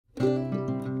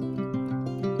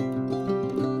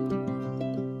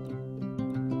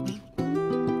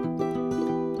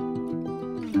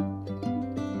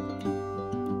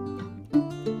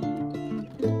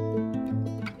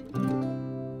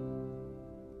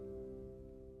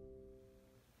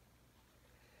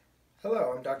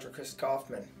Hello, I'm Dr. Chris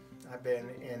Kaufmann. I've been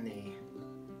in the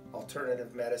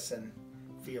alternative medicine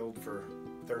field for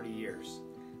 30 years.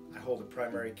 I hold a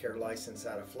primary care license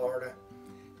out of Florida,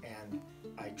 and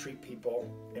I treat people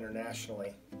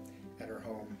internationally at our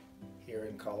home here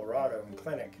in Colorado in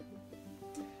clinic.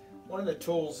 One of the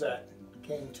tools that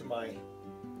came to my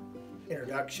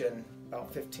introduction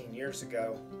about 15 years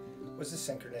ago was the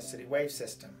Synchronicity Wave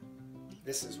System.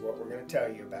 This is what we're going to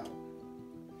tell you about.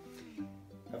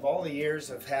 Of all the years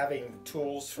of having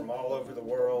tools from all over the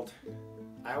world,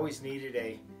 I always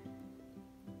needed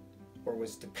or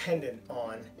was dependent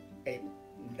on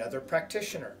another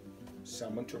practitioner,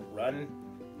 someone to run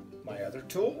my other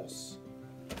tools.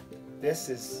 This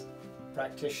is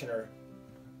practitioner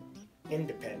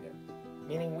independent,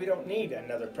 meaning we don't need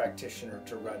another practitioner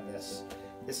to run this.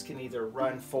 This can either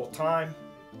run full-time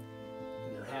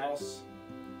in your house,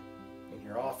 in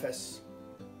your office.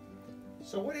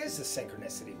 So what is the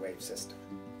Synchronicity Wave System?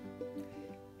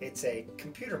 It's a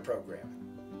computer program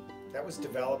that was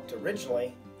developed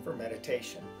originally for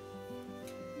meditation.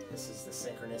 This is the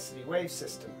Synchronicity Wave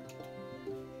System.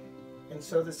 And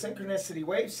so the Synchronicity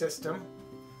Wave System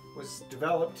was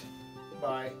developed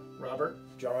by Robert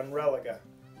John Religa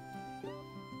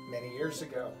many years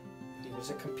ago. He was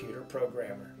a computer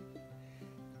programmer.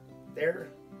 There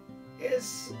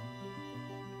is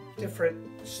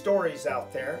different stories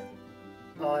out there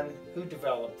on who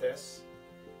developed this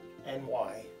and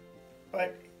why.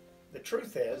 But the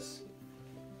truth is,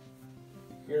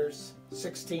 here's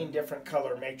 16 different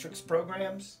color matrix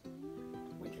programs.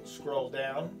 We can scroll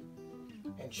down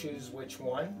and choose which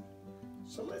one.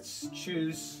 So let's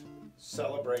choose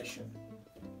Celebration.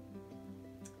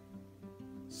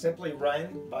 Simply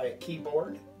run by a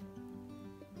keyboard.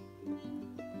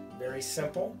 Very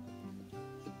simple.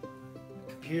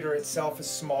 The computer itself is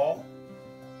small.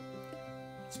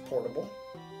 It's portable.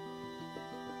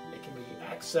 It can be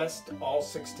accessed to all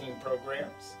 16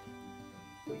 programs.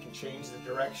 We can change the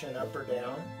direction up or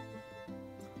down.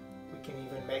 We can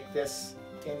even make this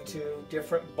into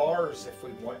different bars if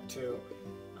we want to,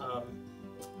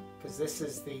 because this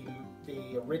is the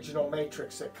original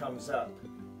matrix that comes up.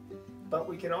 But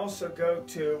we can also go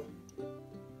to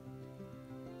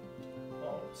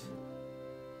Alt-T,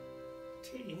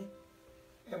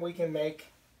 and we can make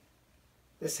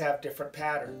this have different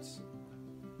patterns.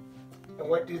 And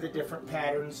what do the different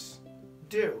patterns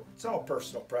do? It's all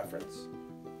personal preference.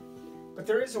 But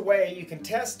there is a way you can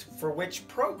test for which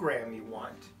program you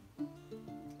want.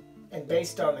 And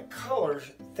based on the color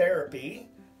therapy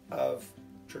of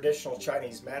traditional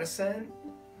Chinese medicine,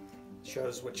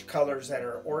 shows which colors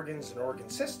enter organs and organ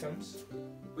systems,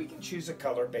 we can choose a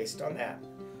color based on that.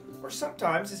 Or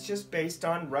sometimes it's just based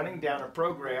on running down a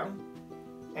program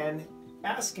and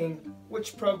asking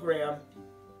which program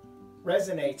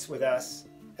resonates with us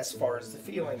as far as the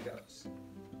feeling goes.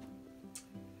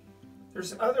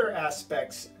 There's other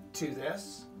aspects to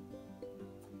this,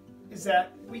 is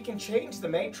that we can change the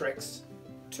matrix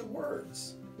to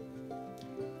words.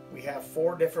 We have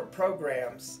 4 different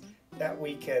programs that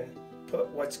we can put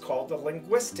what's called the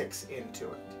linguistics into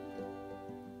it.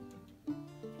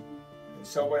 And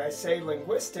so when I say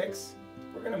linguistics,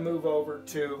 we're going to move over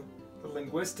to the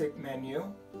linguistic menu.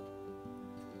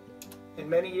 And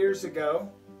many years ago,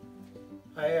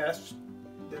 I asked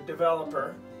the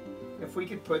developer if we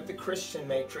could put the Christian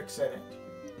matrix in it.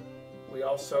 We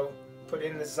also put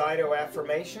in the Zyto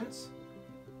affirmations,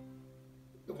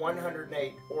 the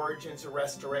 108 origins of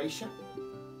restoration.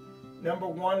 Number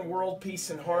 1, World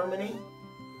Peace and Harmony,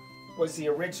 was the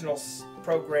original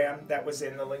program that was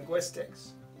in the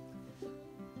linguistics.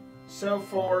 So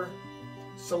for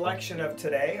selection of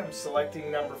today, I'm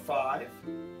selecting number 5.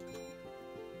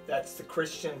 That's the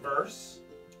Christian verse.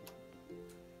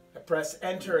 I press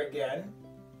enter again,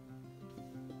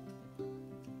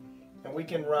 and we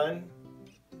can run.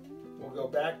 We'll go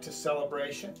back to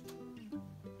Celebration,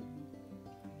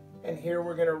 and here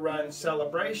we're going to run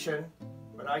Celebration,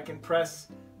 but I can press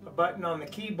a button on the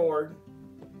keyboard,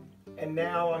 and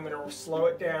now I'm going to slow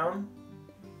it down,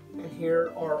 and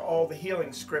here are all the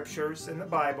healing scriptures in the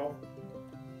Bible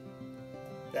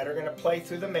that are going to play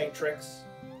through the matrix,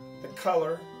 the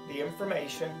color, the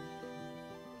information.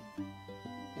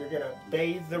 You're going to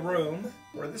bathe the room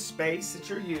or the space that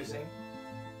you're using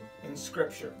in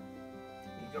scripture.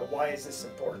 You go, why is this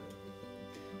important?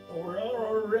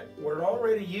 Well, we're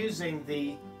already using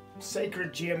the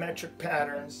sacred geometric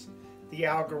patterns, the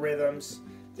algorithms,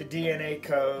 the DNA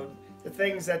code, the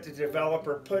things that the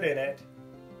developer put in it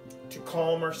to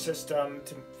calm our system,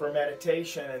 for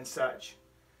meditation and such.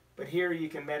 But here you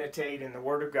can meditate in the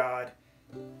Word of God,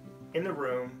 in the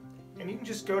room, and you can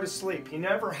just go to sleep. You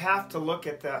never have to look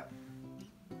at the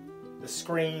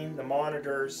screen, the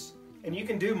monitors, and you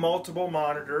can do multiple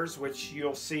monitors, which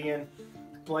you'll see in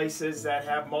places that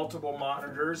have multiple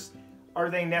monitors.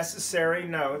 Are they necessary?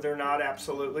 No, they're not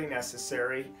absolutely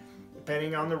necessary.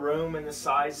 Depending on the room and the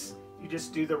size, you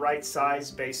just do the right size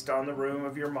based on the room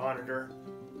of your monitor.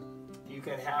 You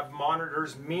can have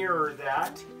monitors mirror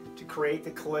that to create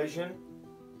the collision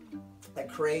that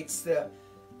creates the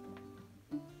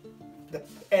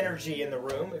energy in the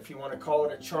room, if you want to call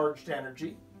it a charged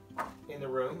energy in the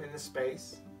room, in the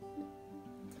space.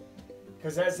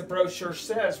 Because as the brochure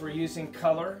says, we're using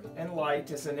color and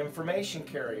light as an information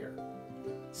carrier.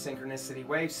 Synchronicity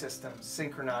Wave System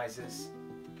synchronizes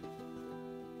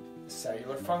the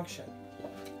cellular function.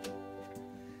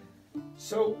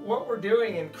 So what we're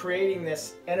doing in creating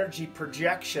this energy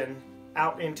projection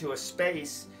out into a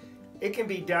space, it can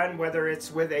be done whether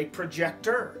it's with a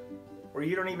projector, where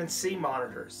you don't even see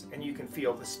monitors and you can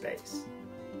feel the space.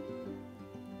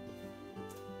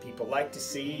 People like to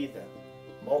see the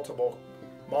multiple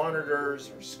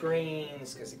monitors or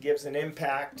screens because it gives an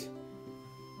impact,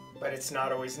 but it's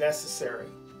not always necessary.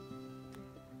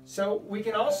 So we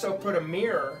can also put a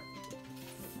mirror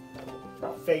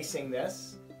facing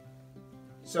this,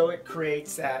 so it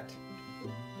creates that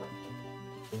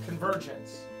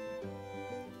convergence.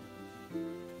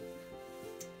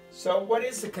 So what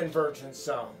is the convergence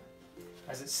zone?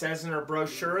 As it says in our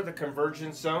brochure, the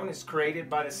convergence zone is created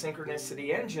by the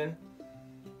synchronicity engine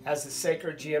as the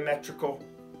sacred geometrical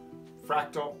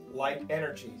fractal light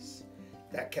energies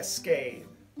that cascade,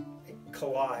 they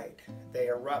collide, they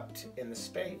erupt in the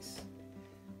space.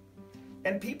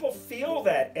 And people feel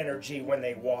that energy when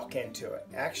they walk into it.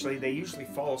 Actually, they usually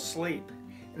fall asleep.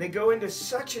 And they go into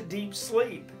such a deep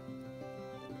sleep.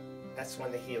 That's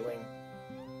when the healing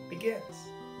begins.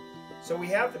 So we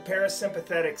have the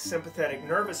parasympathetic, sympathetic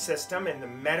nervous system in the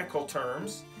medical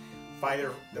terms,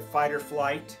 the fight or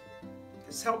flight.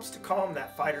 This helps to calm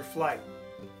that fight or flight,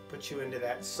 put you into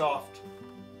that soft,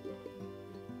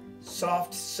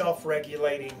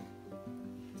 self-regulating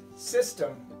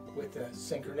system with the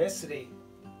synchronicity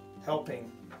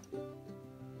helping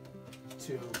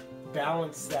to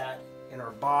balance that in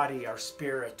our body, our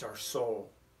spirit, our soul.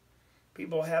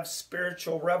 People have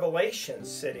spiritual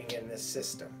revelations sitting in this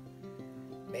system.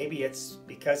 Maybe it's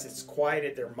because it's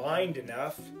quieted their mind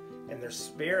enough and their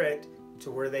spirit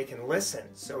to where they can listen.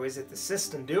 So is it the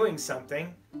system doing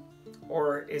something,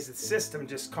 or is the system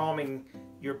just calming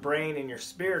your brain and your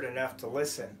spirit enough to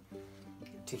listen,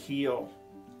 to heal?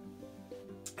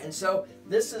 And so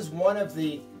this is one of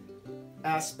the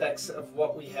aspects of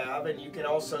what we have, and you can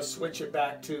also switch it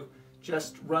back to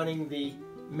just running the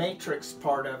matrix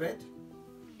part of it.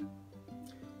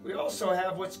 We also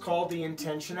have what's called the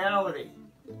intentionality.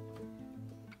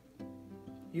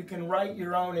 You can write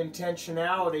your own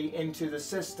intentionality into the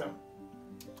system,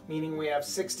 meaning we have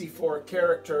 64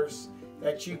 characters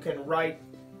that you can write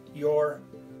your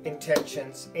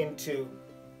intentions into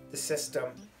the system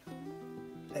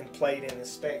and play it in the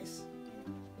space.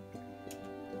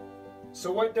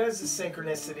 So what does the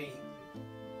Synchronicity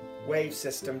Wave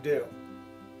System do?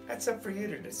 That's up for you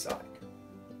to decide,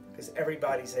 because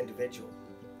everybody's individual.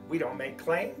 We don't make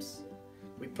claims.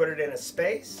 We put it in a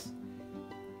space.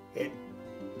 It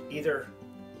either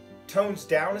tones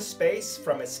down a space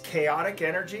from its chaotic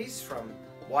energies from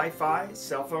Wi-Fi,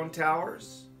 cell phone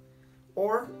towers,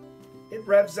 or it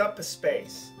revs up a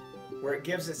space where it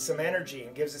gives it some energy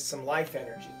and gives it some life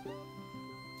energy.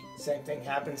 Same thing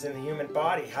happens in the human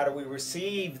body. How do we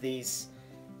receive these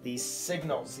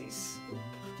signals, these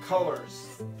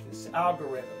colors, these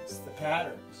algorithms, the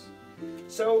patterns?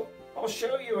 So I'll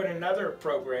show you in another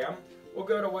program. We'll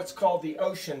go to what's called the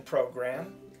ocean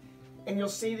program, and you'll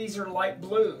see these are light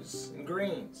blues and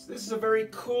greens. This is a very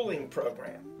cooling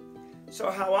program. So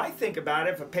how I think about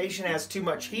it, if a patient has too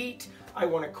much heat, I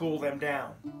want to cool them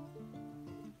down.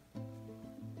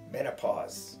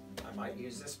 Menopause, I might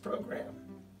use this program.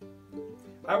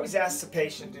 I always ask the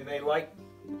patient, do they like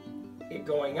it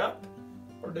going up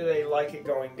or do they like it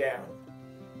going down?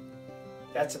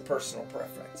 That's a personal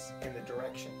preference in the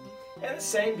direction. And the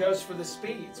same goes for the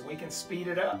speeds. We can speed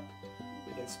it up.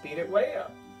 We can speed it way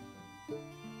up.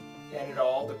 And it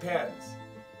all depends.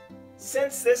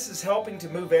 Since this is helping to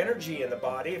move energy in the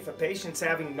body, if a patient's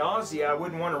having nausea, I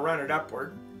wouldn't want to run it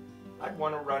upward. I'd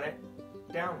want to run it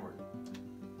downward.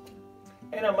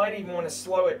 And I might even want to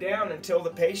slow it down until the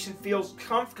patient feels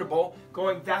comfortable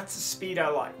going, that's the speed I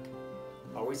like.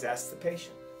 Always ask the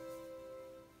patient.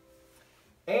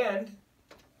 And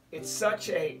it's such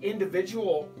an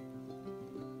individual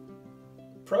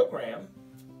program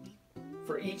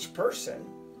for each person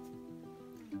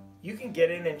You can get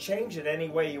in and change it any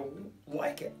way you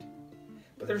like it.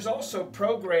 But there's also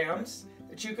programs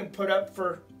that you can put up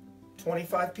for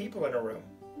 25 people in a room,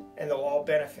 and they'll all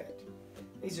benefit.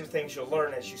 These are things you'll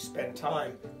learn as you spend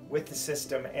time with the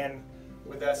system and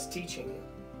with us teaching you.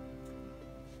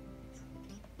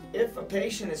 If a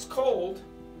patient is cold,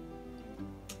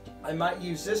 I might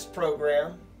use this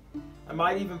program. I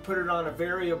might even put it on a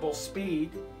variable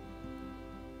speed.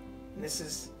 And this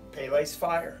is Pele's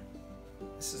Fire.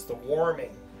 This is the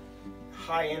warming,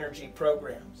 high energy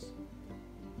programs.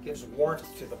 It gives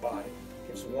warmth to the body, it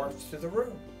gives warmth to the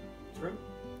room through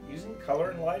using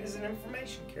color and light as an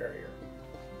information carrier.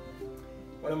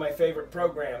 One of my favorite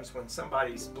programs when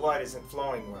somebody's blood isn't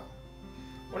flowing well.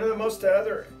 One of the most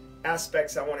other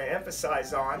aspects I want to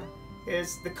emphasize on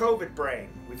is the COVID brain.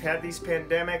 We've had these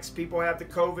pandemics, people have the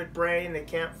COVID brain, they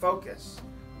can't focus.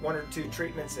 1 or 2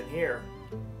 treatments in here,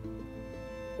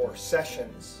 or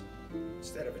sessions,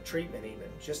 instead of a treatment even,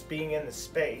 just being in the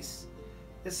space,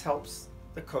 this helps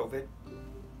the COVID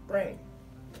brain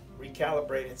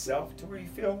recalibrate itself to where you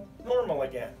feel normal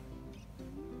again.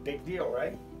 Big deal,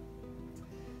 right?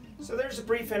 So there's a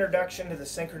brief introduction to the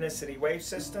Synchronicity Wave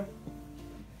System.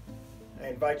 I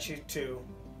invite you to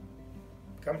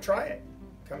come try it.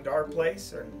 Come to our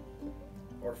place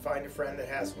or find a friend that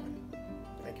has one.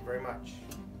 Thank you very much.